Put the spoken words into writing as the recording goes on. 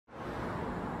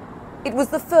It was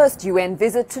the first UN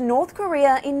visit to North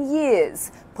Korea in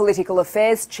years. Political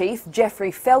Affairs Chief Jeffrey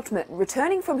Feltman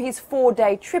returning from his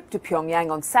 4-day trip to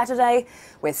Pyongyang on Saturday,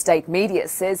 where state media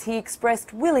says he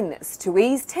expressed willingness to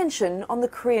ease tension on the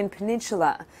Korean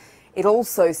peninsula. It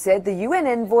also said the UN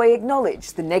envoy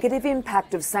acknowledged the negative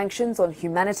impact of sanctions on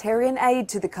humanitarian aid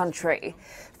to the country.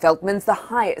 Feltman's the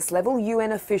highest-level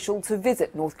UN official to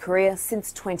visit North Korea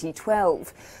since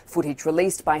 2012. Footage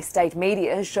released by state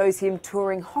media shows him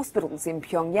touring hospitals in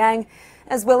Pyongyang,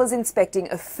 as well as inspecting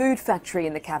a food factory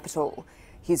in the capital.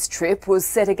 His trip was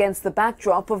set against the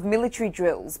backdrop of military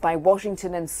drills by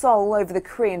Washington and Seoul over the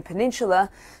Korean peninsula,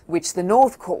 which the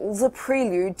North calls a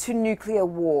prelude to nuclear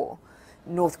war.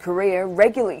 North Korea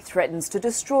regularly threatens to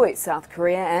destroy South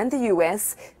Korea and the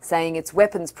US, saying its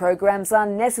weapons programs are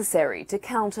necessary to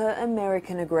counter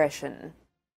American aggression.